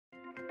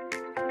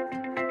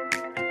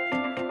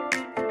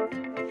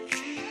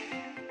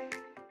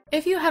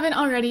If you haven't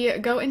already,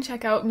 go and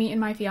check out me and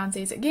my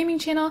fiance's gaming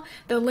channel.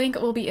 The link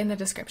will be in the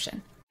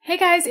description. Hey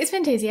guys, it's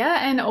Fantayzia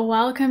and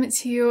welcome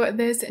to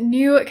this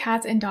new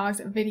cats and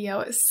dogs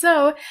video.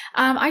 So,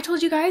 I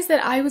told you guys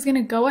that I was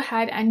gonna go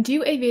ahead and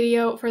do a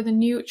video for the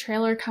new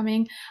trailer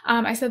coming.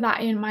 I said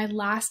that in my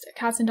last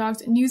cats and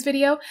dogs news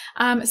video.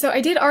 So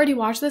I did already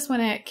watch this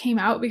when it came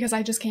out because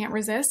I just can't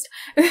resist.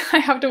 I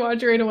have to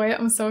watch it right away.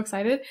 I'm so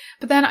excited.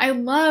 But then I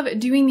love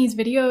doing these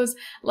videos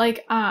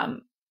like,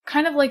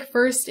 kind of like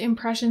first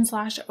impression /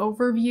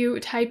 overview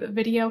type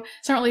video.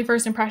 It's not really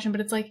first impression,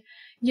 but it's like,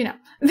 you know,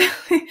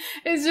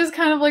 it's just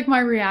kind of like my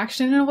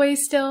reaction in a way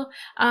still,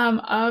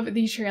 of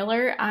the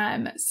trailer.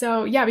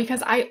 So yeah,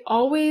 because I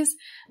always,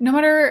 no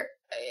matter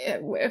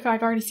if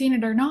I've already seen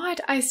it or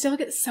not, I still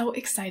get so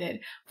excited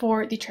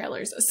for the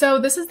trailers. So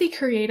this is the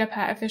Create a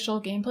Pet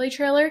official gameplay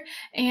trailer,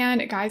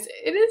 and guys,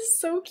 it is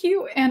so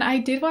cute, and I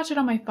did watch it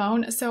on my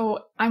phone,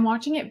 so I'm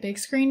watching it big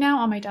screen now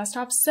on my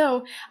desktop,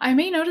 so I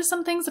may notice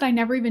some things that I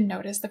never even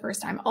noticed the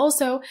first time.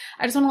 Also,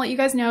 I just want to let you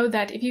guys know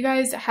that if you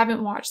guys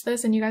haven't watched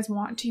this and you guys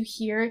want to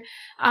hear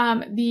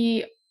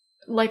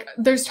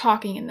there's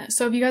talking in this,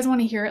 so if you guys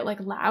want to hear it like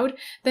loud,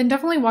 then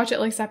definitely watch it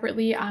like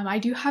separately. I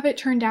do have it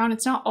turned down.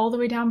 It's not all the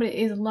way down, but it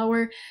is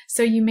lower,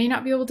 so you may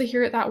not be able to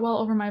hear it that well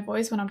over my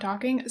voice when I'm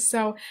talking.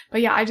 So,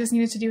 but yeah, I just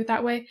needed to do it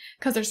that way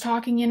because there's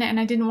talking in it and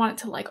I didn't want it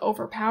to like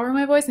overpower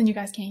my voice and you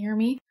guys can't hear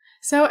me.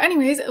 So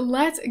anyways,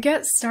 let's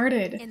get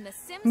started.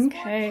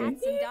 Okay,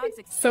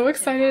 so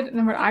excited.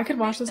 Remember, I could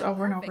watch this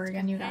over and over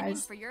again, you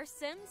guys.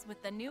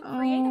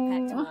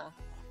 Oh,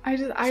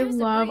 I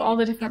love all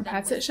the different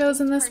pets it shows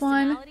in this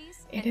one.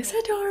 It is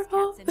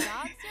adorable.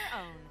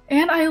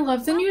 And I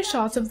love the new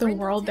shots of the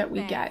world that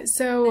we get.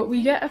 So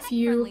we get a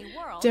few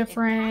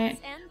different,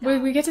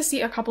 we get to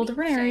see a couple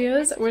different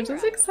areas, which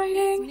is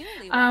exciting.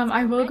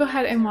 I will go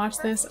ahead and watch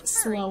this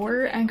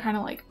slower and kind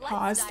of like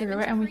pause through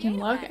it, and we can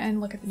look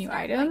at the new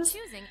items.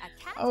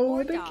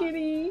 Oh, the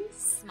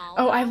kitties.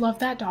 Oh, I love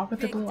that dog with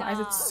the blue eyes.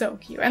 It's so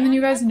cute. And then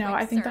you guys know,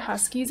 I think the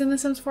Huskies in The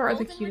Sims 4 are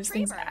the cutest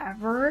things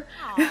ever.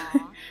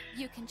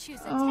 You can choose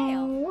a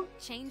tail,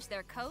 change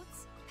their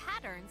coats,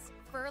 patterns,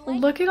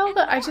 look at all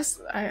the,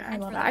 I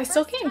love it. I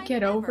still can't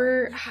get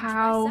over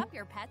how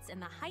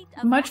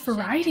much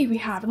variety we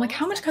have and like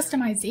how much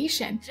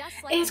customization.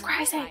 It's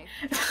crazy.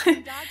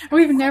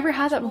 We've never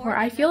had that before.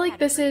 I feel like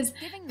this is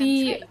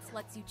the,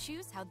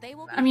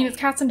 I mean, it's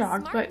cats and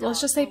dogs, but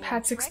let's just say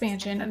pets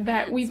expansion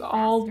that we've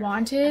all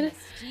wanted.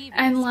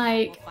 And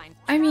like,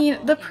 I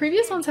mean, the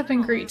previous ones have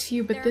been great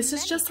too, but this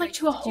is just like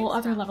to a whole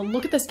other level.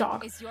 Look at this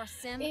dog.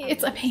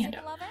 It's a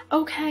panda.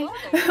 Okay.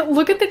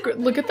 Look at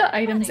the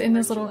items in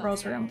this little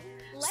girl's room.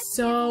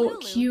 So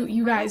cute,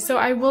 you guys. So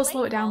I will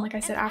slow it down, like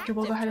I said, after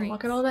we'll go ahead and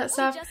look at all that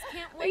stuff.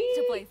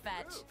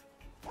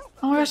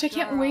 Oh my gosh, I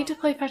can't wait to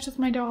play fetch with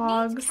my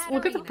dogs.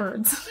 Look at the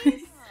birds.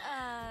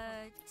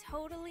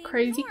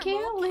 Crazy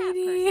cat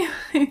lady.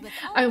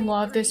 I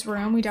love this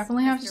room. We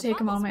definitely have to take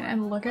a moment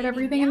and look at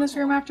everything in this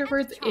room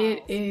afterwards.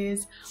 It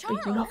is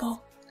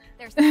beautiful.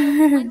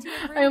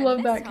 I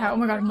love that cat. Oh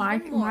my god,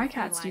 my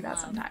cats do that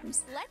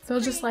sometimes. They'll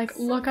just like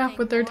look up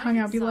with their tongue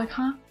out, be like,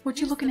 huh? What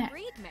you looking at?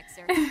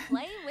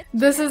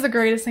 This is the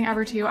greatest thing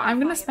ever too. I'm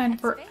gonna spend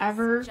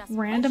forever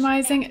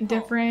randomizing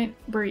different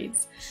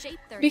breeds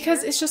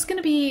because it's just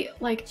gonna be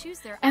like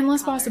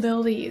endless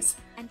possibilities.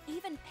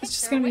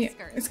 It's gonna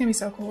be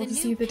so cool to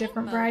see the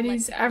different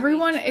varieties.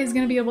 Everyone is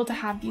gonna be able to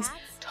have these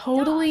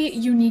totally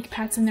unique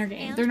pets in their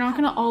game. They're not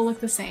gonna all look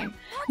the same.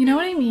 You know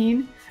what I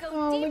mean?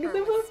 Oh, look at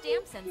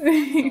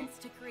the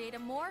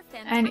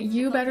and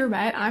you better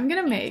bet I'm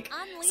gonna make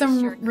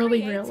some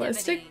really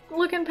realistic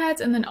looking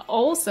pets and then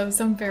also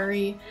some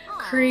very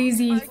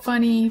crazy,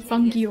 funny,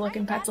 funky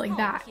looking pets like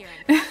that.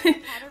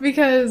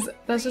 Because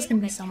that's just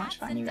gonna be so much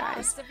fun, you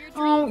guys.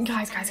 Oh,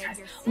 guys,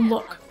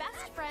 look.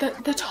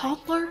 The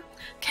toddler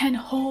can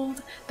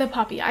hold the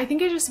puppy. I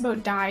think I just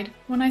about died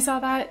when I saw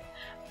that.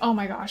 Oh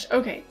my gosh.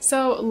 Okay,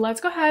 so let's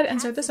go ahead and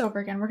start this over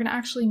again. We're gonna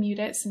actually mute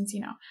it since, you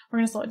know, we're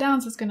gonna slow it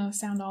down so it's gonna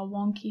sound all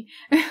wonky.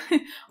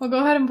 We'll go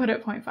ahead and put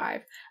it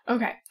 0.5.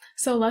 Okay,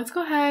 so let's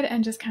go ahead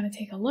and just kind of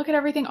take a look at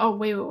everything. Oh,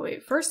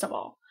 wait. First of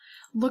all,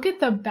 look at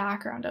the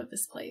background of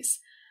this place.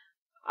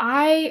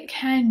 I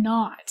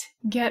cannot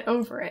get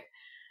over it.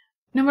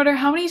 No matter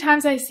how many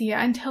times I see it,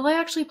 until I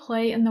actually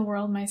play in the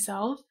world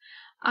myself,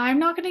 I'm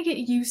not gonna get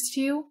used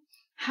to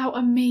how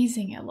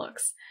amazing it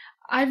looks.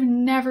 I've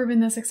never been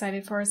this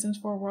excited for a Sims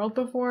 4 world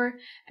before,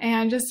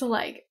 and just to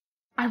like,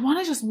 I want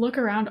to just look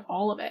around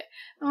all of it.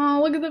 Oh,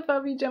 look at the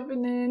puppy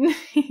jumping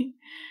in.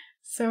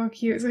 So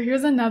cute. So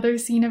here's another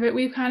scene of it.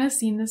 We've kind of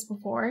seen this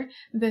before,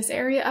 this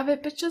area of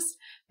it, but just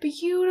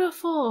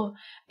beautiful.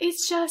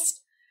 It's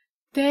just,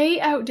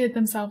 they outdid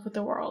themselves with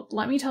the world.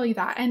 Let me tell you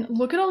that. And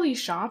look at all these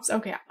shops.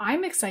 Okay,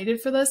 I'm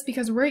excited for this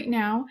because right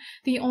now,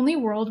 the only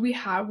world we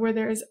have where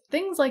there's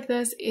things like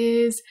this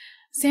is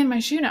San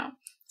Myshuno.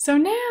 So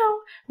now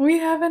we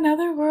have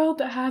another world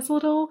that has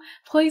little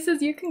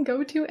places you can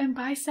go to and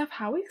buy stuff.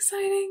 How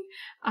exciting.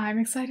 I'm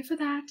excited for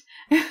that.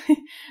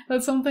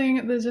 That's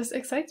something that just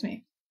excites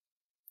me.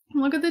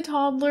 Look at the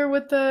toddler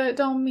with the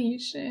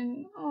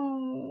Dalmatian.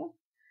 Oh.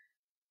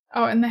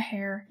 Oh, and the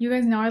hair. You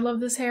guys know I love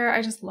this hair.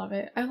 I just love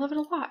it. I love it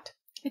a lot.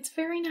 It's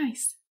very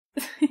nice.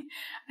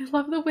 I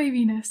love the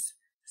waviness.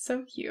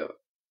 So cute.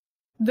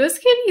 This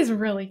kitty is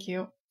really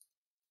cute.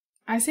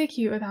 I say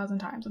cute 1,000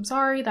 times. I'm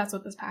sorry, that's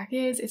what this pack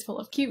is. It's full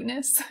of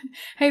cuteness.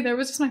 Hey, there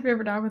was just my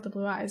favorite dog with the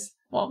blue eyes.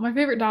 Well, my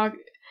favorite dog,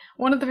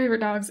 one of the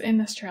favorite dogs in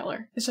this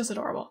trailer. It's just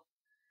adorable.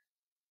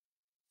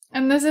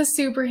 And this is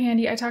super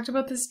handy. I talked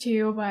about this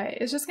too, but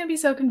it's just going to be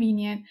so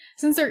convenient.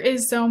 Since there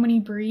is so many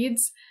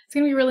breeds, it's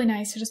going to be really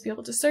nice to just be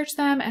able to search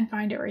them and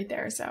find it right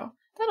there. So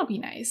that'll be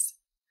nice.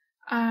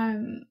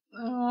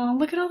 Oh,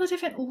 look at all the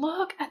different,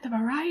 look at the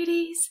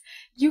varieties.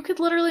 You could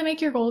literally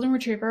make your golden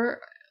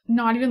retriever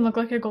not even look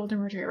like a golden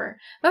retriever.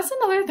 That's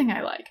another thing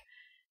I like.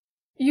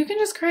 You can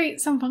just create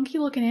some funky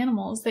looking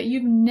animals that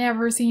you've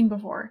never seen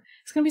before.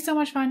 It's going to be so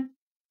much fun.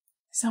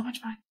 So much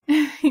fun.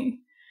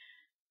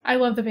 I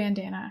love the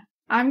bandana.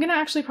 I'm going to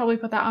actually probably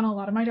put that on a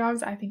lot of my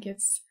dogs. I think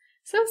it's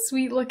so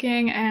sweet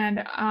looking.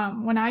 And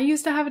when I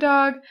used to have a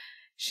dog,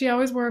 she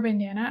always wore a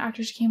bandana.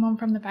 After she came home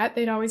from the vet,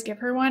 they'd always give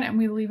her one and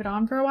we'd leave it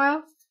on for a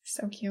while.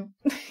 So cute.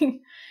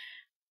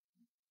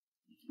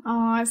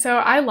 So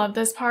I love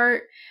this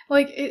part.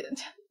 Like,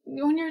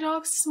 when your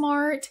dog's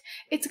smart,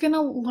 it's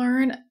gonna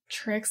learn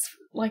tricks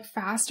like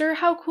faster.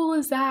 How cool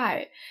is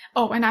that?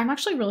 Oh, and I'm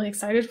actually really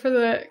excited for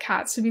the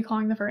cats to be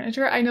clawing the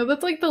furniture. I know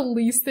that's like the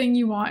least thing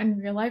you want in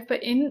real life,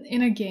 but in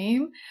a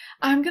game,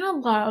 I'm gonna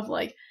love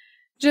like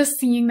just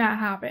seeing that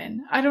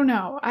happen. I don't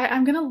know.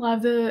 I'm gonna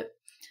love the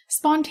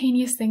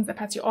spontaneous things that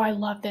pets do. Oh, I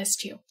love this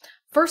too.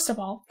 First of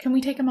all, can we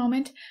take a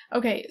moment?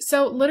 Okay,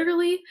 so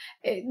literally,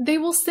 they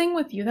will sing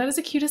with you. That is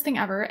the cutest thing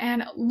ever.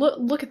 And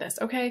look at this,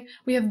 okay?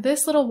 We have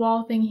this little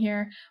wall thing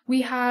here.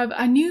 We have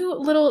a new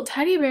little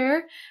teddy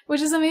bear,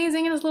 which is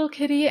amazing, and his little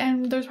kitty,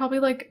 and there's probably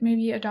like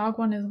maybe a dog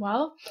one as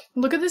well.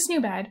 Look at this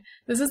new bed.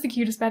 This is the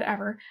cutest bed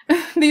ever.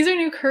 These are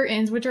new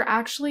curtains, which are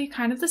actually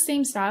kind of the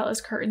same style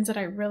as curtains that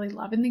I really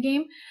love in the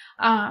game.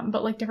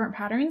 But like different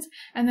patterns.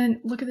 And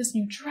then look at this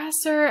new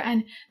dresser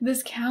and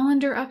this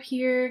calendar up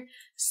here.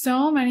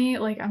 So many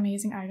like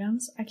amazing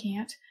items. I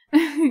can't.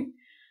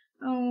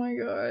 Oh my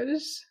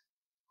gosh.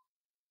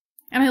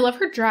 And I love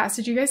her dress.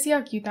 Did you guys see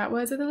how cute that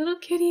was with the little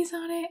kitties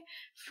on it?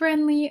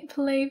 Friendly,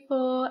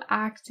 playful,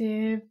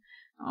 active.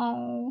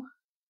 Oh.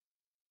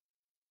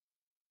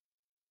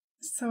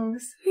 So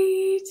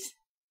sweet.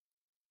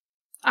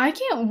 I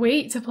can't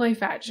wait to play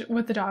fetch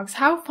with the dogs.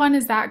 How fun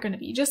is that going to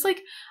be? Just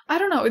like, I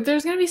don't know,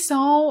 there's going to be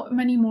so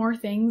many more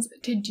things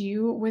to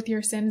do with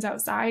your Sims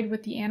outside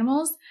with the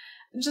animals.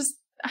 Just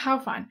how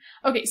fun.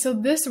 Okay, so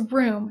this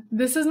room,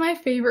 this is my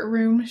favorite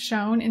room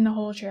shown in the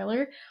whole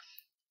trailer.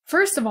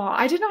 First of all,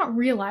 I did not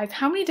realize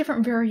how many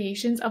different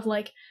variations of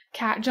like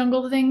cat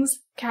jungle things,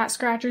 cat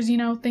scratchers, you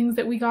know, things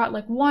that we got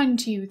like 1,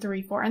 2,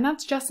 3, 4, and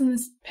that's just in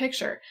this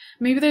picture.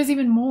 Maybe there's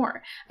even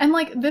more. And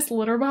like this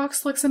litter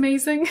box looks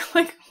amazing.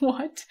 Like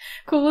what?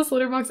 Coolest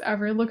litter box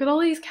ever. Look at all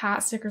these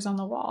cat stickers on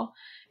the wall.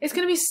 It's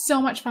gonna be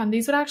so much fun.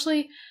 These would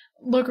actually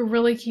look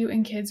really cute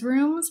in kids'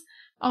 rooms.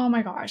 Oh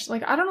my gosh.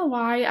 Like I don't know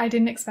why I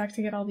didn't expect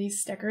to get all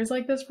these stickers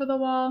like this for the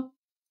wall.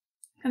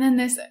 And then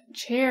this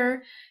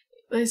chair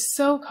is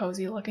so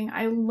cozy looking.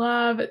 I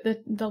love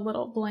the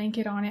little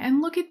blanket on it.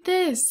 And look at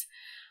this.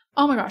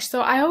 Oh my gosh.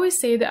 So I always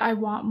say that I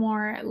want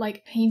more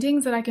like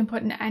paintings that I can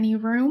put in any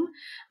room.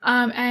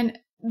 And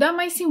that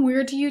might seem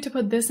weird to you to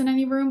put this in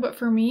any room, but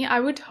for me, I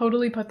would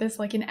totally put this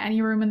like in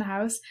any room in the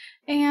house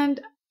and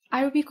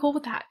I would be cool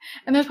with that.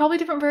 And there's probably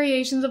different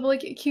variations of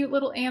like cute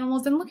little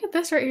animals. And look at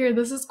this right here.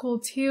 This is cool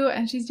too.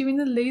 And she's doing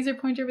the laser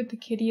pointer with the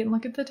kitty and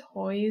look at the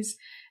toys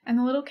and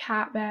the little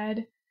cat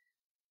bed.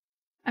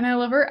 And I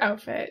love her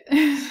outfit.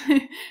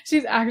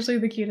 She's actually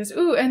the cutest.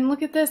 Ooh, and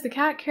look at this, the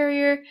cat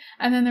carrier.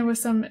 And then there was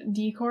some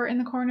decor in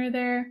the corner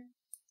there.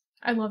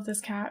 I love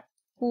this cat.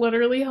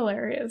 Literally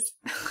hilarious.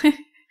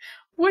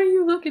 What are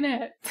you looking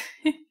at?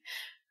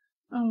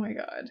 Oh my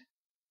god.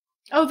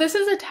 Oh, this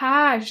is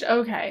attached.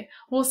 Okay.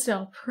 Well,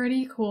 still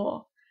pretty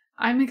cool.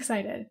 I'm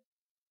excited.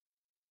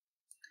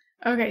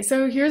 Okay,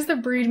 so here's the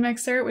breed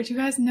mixer, which you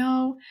guys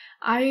know.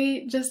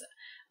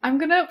 I'm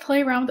gonna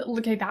play around with it.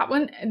 Okay, that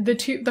one,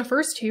 the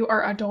first two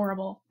are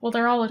adorable. Well,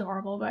 they're all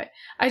adorable, but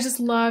I just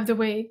love the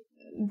way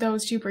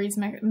those two breeds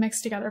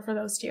mix together for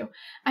those two.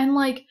 And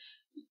like,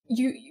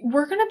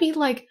 we're gonna be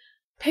like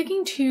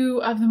picking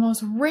two of the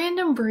most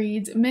random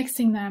breeds,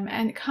 mixing them,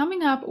 and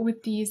coming up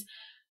with these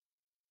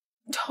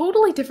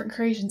totally different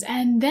creations.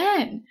 And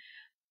then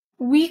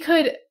we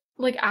could,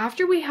 like,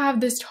 after we have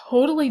this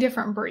totally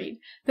different breed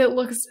that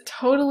looks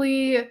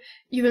totally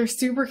either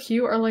super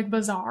cute or like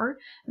bizarre,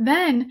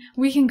 then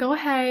we can go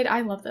ahead,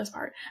 I love this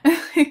part,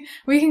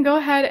 we can go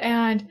ahead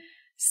and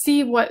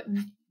see what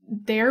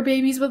their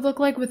babies would look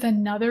like with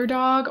another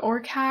dog or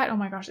cat. Oh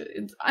my gosh,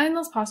 it's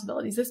endless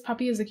possibilities. This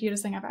puppy is the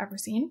cutest thing I've ever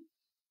seen.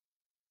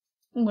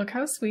 Look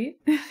how sweet.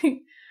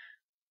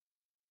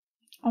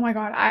 Oh my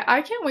god,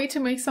 I can't wait to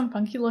make some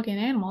funky looking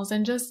animals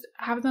and just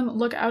have them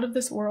look out of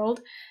this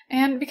world.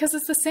 And because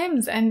it's The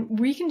Sims and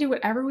we can do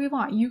whatever we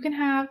want. You can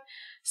have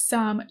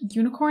some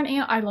unicorn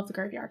I love the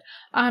graveyard.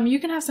 You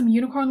can have some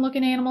unicorn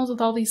looking animals with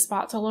all these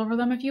spots all over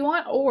them if you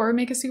want, or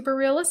make a super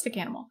realistic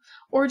animal,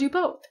 or do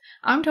both.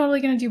 I'm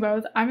totally gonna do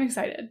both. I'm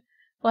excited.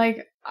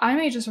 Like, I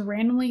may just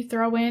randomly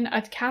throw in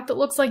a cat that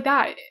looks like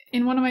that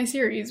in one of my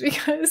series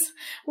because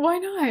why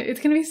not?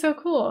 It's gonna be so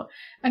cool.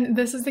 And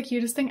this is the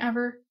cutest thing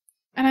ever.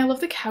 And I love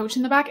the couch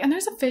in the back, and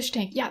there's a fish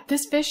tank. Yeah,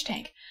 this fish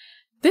tank.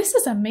 This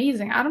is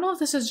amazing. I don't know if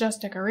this is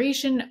just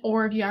decoration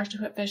or if you actually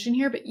put fish in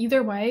here, but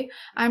either way,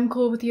 I'm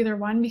cool with either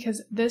one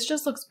because this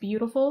just looks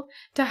beautiful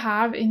to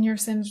have in your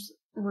Sims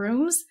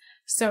rooms.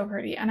 So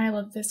pretty. And I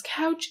love this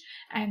couch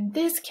and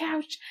this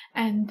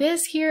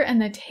here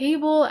and the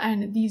table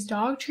and these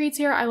dog treats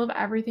here. I love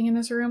everything in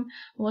this room.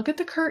 Look at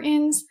the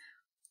curtains.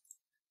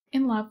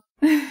 In love.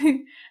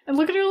 And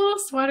look at her little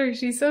sweater.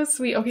 She's so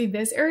sweet. Okay,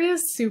 this area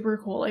is super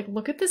cool. Like,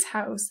 look at this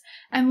house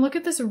and look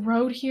at this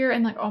road here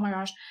and like, oh my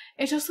gosh,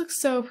 it just looks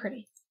so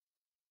pretty.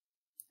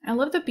 I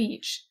love the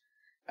beach.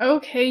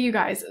 Okay, you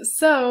guys,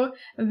 so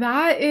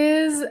that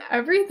is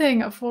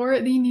everything for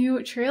the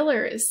new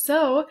trailer.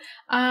 So,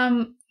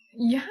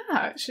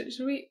 yeah, should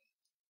we,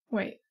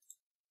 wait,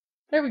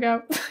 there we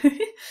go.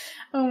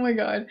 Oh my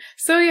god.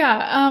 So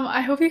yeah,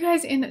 I hope you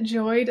guys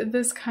enjoyed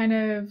this kind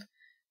of,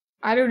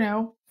 I don't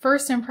know,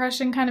 first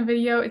impression kind of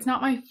video. It's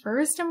not my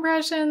first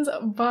impressions,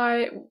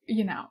 but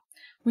you know,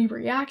 we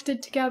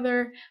reacted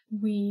together,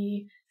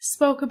 we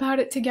spoke about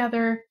it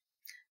together,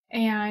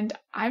 and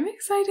I'm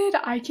excited.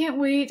 I can't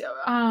wait.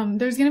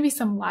 There's gonna be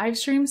some live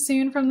streams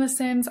soon from The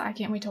Sims. I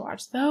can't wait to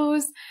watch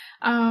those.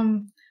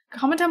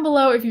 Comment down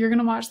below if you're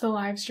gonna watch the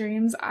live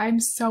streams. I'm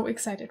so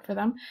excited for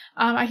them.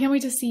 I can't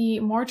wait to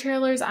see more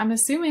trailers. I'm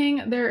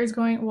assuming there is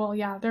going, well,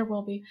 yeah, there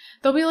will be.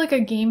 There'll be like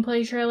a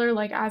gameplay trailer,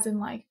 like as in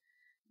like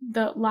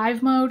the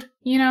live mode,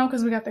 you know,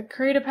 because we got the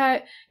Create a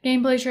Pet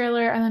gameplay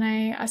trailer, and then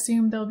I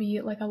assume there'll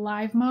be like a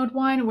live mode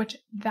one, which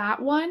that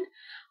one,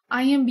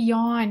 I am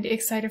beyond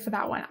excited for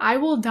that one. I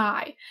will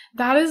die.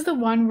 That is the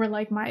one where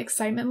like my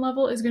excitement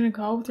level is gonna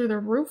go through the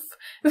roof.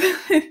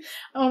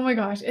 Oh my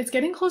gosh, it's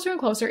getting closer and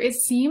closer. It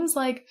seems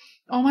like,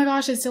 oh my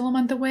gosh, it's still a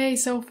month away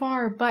so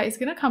far, but it's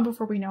gonna come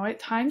before we know it.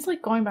 Time's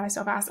like going by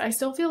so fast. I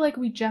still feel like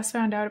we just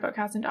found out about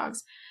cats and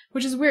dogs,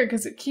 which is weird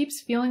because it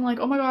keeps feeling like,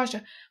 oh my gosh,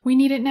 we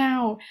need it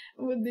now.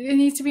 It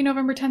needs to be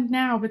November 10th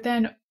now, but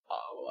then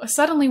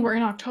suddenly we're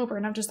in October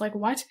and I'm just like,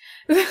 what?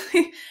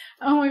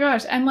 Oh my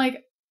gosh. And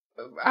like,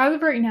 as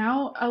of right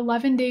now,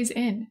 11 days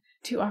in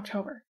to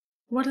October.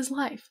 What is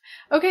life?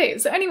 Okay,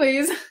 so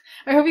anyways,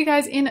 I hope you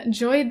guys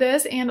enjoyed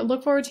this and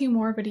look forward to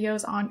more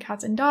videos on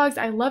cats and dogs.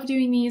 I love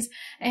doing these.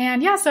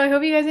 And yeah, so I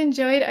hope you guys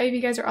enjoyed. I hope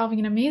you guys are all having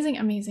an amazing,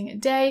 amazing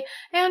day.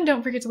 And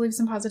don't forget to leave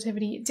some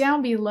positivity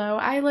down below.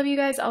 I love you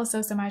guys all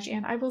so, so much.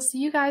 And I will see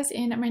you guys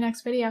in my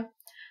next video.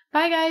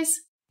 Bye, guys.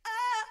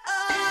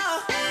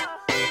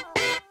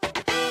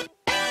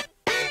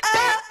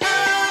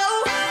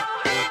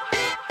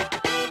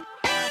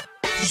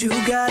 You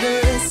gotta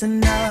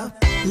listen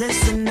up,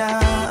 listen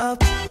up.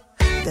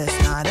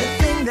 There's not a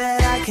thing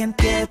that I can't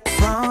get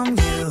from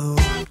you.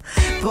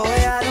 Boy,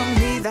 I don't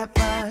need that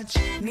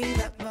much, need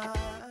that much.